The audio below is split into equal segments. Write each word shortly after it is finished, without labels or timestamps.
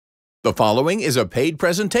The following is a paid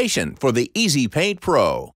presentation for the Easy Paint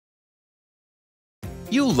Pro.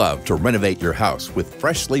 You love to renovate your house with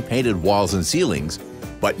freshly painted walls and ceilings,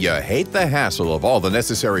 but you hate the hassle of all the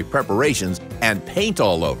necessary preparations and paint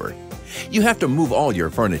all over. You have to move all your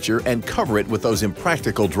furniture and cover it with those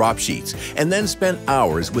impractical drop sheets, and then spend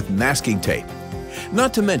hours with masking tape.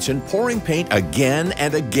 Not to mention pouring paint again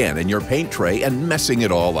and again in your paint tray and messing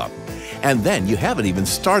it all up. And then you haven't even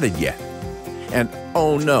started yet. And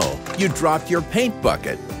oh no, you dropped your paint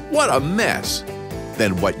bucket. What a mess!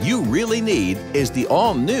 Then what you really need is the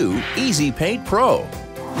all-new Easy Paint Pro.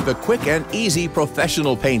 The quick and easy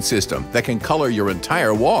professional paint system that can color your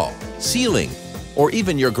entire wall, ceiling, or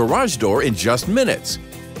even your garage door in just minutes.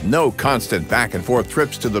 No constant back and forth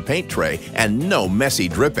trips to the paint tray and no messy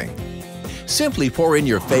dripping. Simply pour in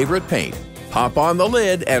your favorite paint, pop on the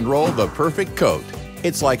lid, and roll the perfect coat.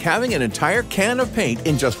 It's like having an entire can of paint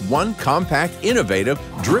in just one compact, innovative,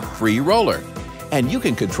 drip-free roller. And you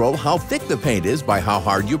can control how thick the paint is by how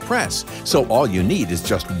hard you press, so all you need is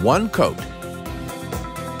just one coat.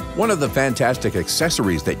 One of the fantastic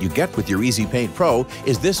accessories that you get with your Easy Paint Pro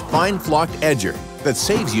is this fine flocked edger that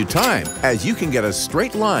saves you time, as you can get a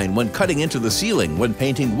straight line when cutting into the ceiling when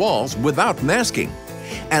painting walls without masking.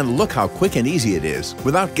 And look how quick and easy it is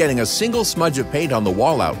without getting a single smudge of paint on the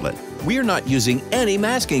wall outlet. We're not using any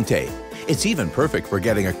masking tape. It's even perfect for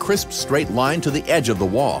getting a crisp straight line to the edge of the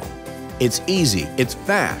wall. It's easy, it's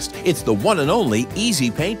fast, it's the one and only Easy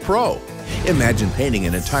Paint Pro. Imagine painting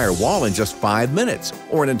an entire wall in just 5 minutes,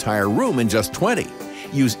 or an entire room in just 20.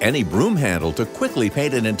 Use any broom handle to quickly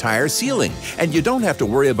paint an entire ceiling, and you don't have to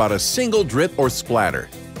worry about a single drip or splatter.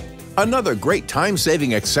 Another great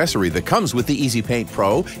time-saving accessory that comes with the Easy Paint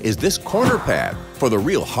Pro is this corner pad for the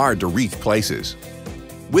real hard-to-reach places.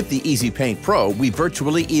 With the Easy Paint Pro, we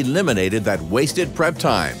virtually eliminated that wasted prep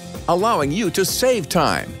time, allowing you to save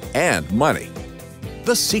time and money.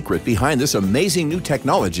 The secret behind this amazing new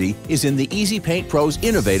technology is in the Easy Paint Pro's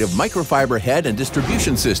innovative microfiber head and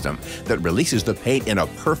distribution system that releases the paint in a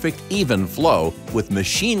perfect, even flow with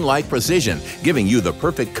machine-like precision, giving you the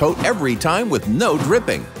perfect coat every time with no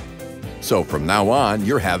dripping. So from now on,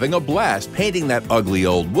 you're having a blast painting that ugly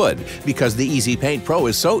old wood because the Easy Paint Pro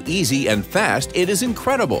is so easy and fast, it is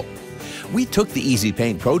incredible. We took the Easy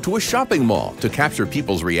Paint Pro to a shopping mall to capture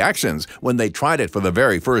people's reactions when they tried it for the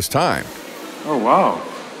very first time. Oh wow,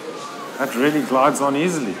 that really glides on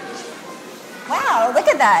easily. Wow, look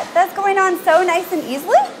at that. That's going on so nice and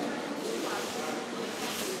easily.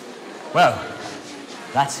 Well,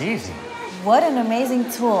 that's easy. What an amazing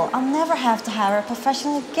tool. I'll never have to hire a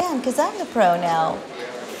professional again because I'm the pro now.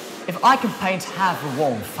 If I can paint half a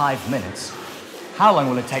wall in 5 minutes, how long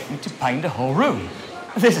will it take me to paint the whole room?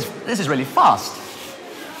 This is really fast.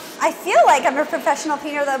 I feel like I'm a professional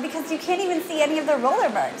painter though because you can't even see any of the roller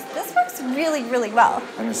marks. This works really, really well.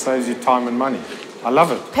 And it saves you time and money. I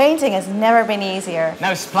love it. Painting has never been easier.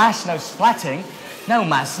 No splash, no splatting, no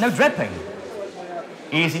mess, no dripping.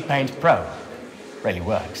 Easy Paint Pro really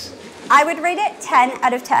works. I would rate it 10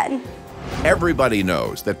 out of 10. Everybody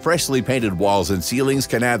knows that freshly painted walls and ceilings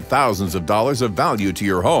can add thousands of dollars of value to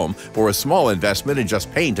your home for a small investment in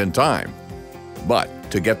just paint and time.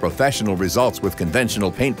 But to get professional results with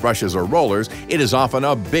conventional paintbrushes or rollers, it is often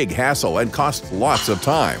a big hassle and costs lots of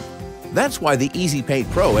time. That's why the Easy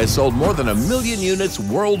Paint Pro has sold more than 1 million units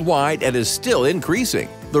worldwide and is still increasing.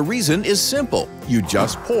 The reason is simple. You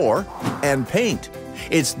just pour and paint.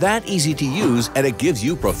 It's that easy to use, and it gives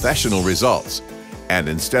you professional results. And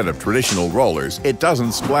instead of traditional rollers, it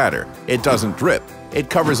doesn't splatter, it doesn't drip, it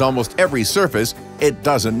covers almost every surface, it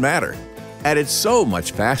doesn't matter. And it's so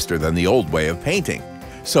much faster than the old way of painting.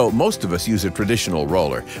 So most of us use a traditional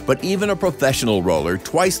roller, but even a professional roller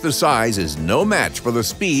twice the size is no match for the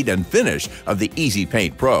speed and finish of the Easy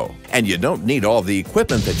Paint Pro. And you don't need all the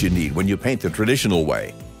equipment that you need when you paint the traditional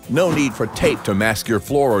way. No need for tape to mask your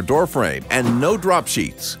floor or door frame, and no drop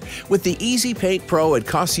sheets. With the Easy Paint Pro, it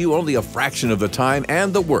costs you only a fraction of the time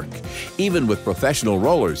and the work. Even with professional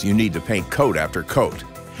rollers, you need to paint coat after coat.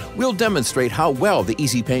 We'll demonstrate how well the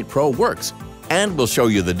Easy Paint Pro works, and we'll show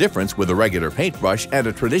you the difference with a regular paintbrush and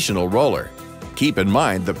a traditional roller. Keep in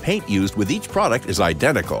mind, the paint used with each product is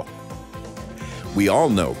identical. We all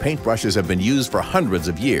know paintbrushes have been used for hundreds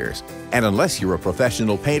of years, and unless you're a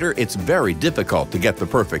professional painter, it's very difficult to get the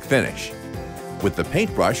perfect finish. With the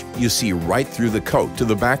paintbrush, you see right through the coat to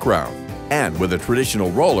the background. And with a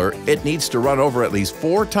traditional roller, it needs to run over at least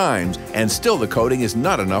 4 times, and still the coating is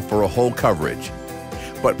not enough for a whole coverage.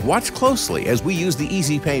 But watch closely as we use the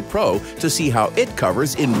Easy Paint Pro to see how it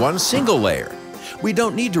covers in one single layer. We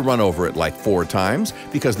don't need to run over it like 4 times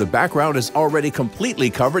because the background is already completely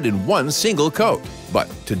covered in one single coat. But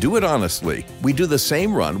to do it honestly, we do the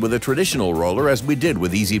same run with a traditional roller as we did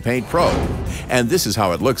with Easy Paint Pro. And this is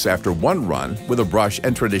how it looks after one run with a brush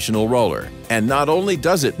and traditional roller. And not only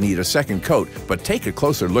does it need a second coat, but take a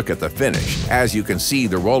closer look at the finish. As you can see,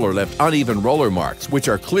 the roller left uneven roller marks, which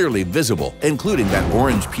are clearly visible, including that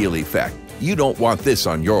orange peel effect. You don't want this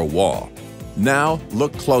on your wall. Now,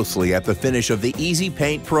 look closely at the finish of the Easy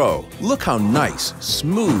Paint Pro. Look how nice,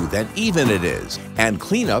 smooth, and even it is. And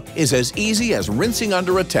cleanup is as easy as rinsing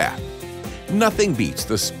under a tap. Nothing beats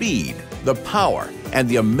the speed, the power, and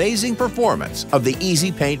the amazing performance of the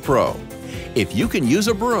Easy Paint Pro. If you can use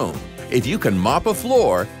a broom, if you can mop a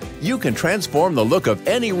floor, you can transform the look of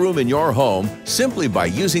any room in your home simply by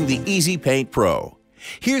using the Easy Paint Pro.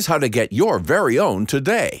 Here's how to get your very own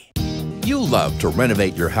today. You love to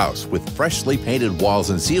renovate your house with freshly painted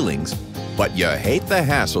walls and ceilings, but you hate the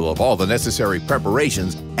hassle of all the necessary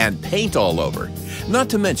preparations and paint all over. Not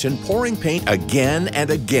to mention pouring paint again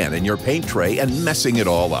and again in your paint tray and messing it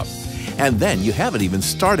all up. And then you haven't even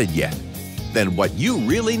started yet. Then what you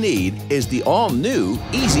really need is the all-new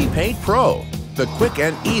Easy Paint Pro, the quick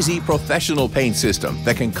and easy professional paint system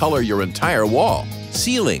that can color your entire wall,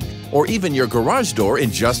 ceiling, or even your garage door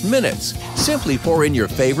in just minutes. Simply pour in your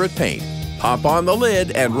favorite paint, pop on the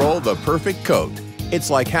lid, and roll the perfect coat. It's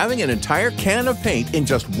like having an entire can of paint in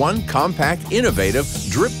just one compact, innovative,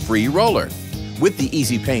 drip-free roller. With the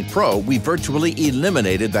Easy Paint Pro, we virtually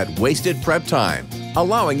eliminated that wasted prep time,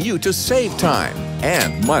 allowing you to save time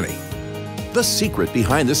and money. The secret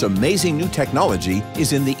behind this amazing new technology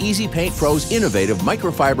is in the Easy Paint Pro's innovative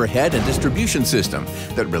microfiber head and distribution system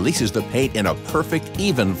that releases the paint in a perfect,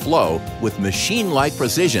 even flow with machine-like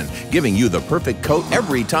precision, giving you the perfect coat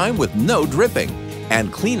every time with no dripping.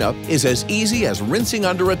 And cleanup is as easy as rinsing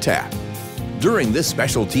under a tap. During this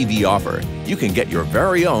special TV offer, you can get your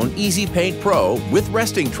very own Easy Paint Pro with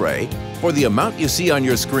resting tray for the amount you see on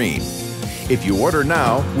your screen. If you order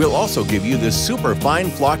now, we'll also give you this super fine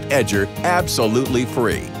flocked edger absolutely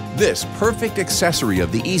free. This perfect accessory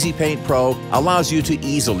of the Easy Paint Pro allows you to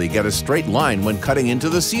easily get a straight line when cutting into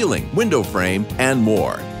the ceiling, window frame, and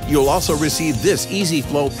more. You'll also receive this Easy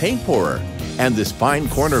Flow paint pourer and this fine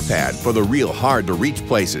corner pad for the real hard-to-reach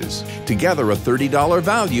places. Together a $30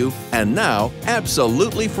 value, and now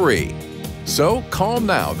absolutely free. So call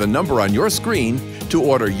now the number on your screen to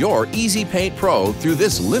order your Easy Paint Pro through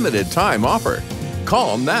this limited time offer.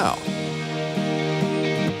 Call now.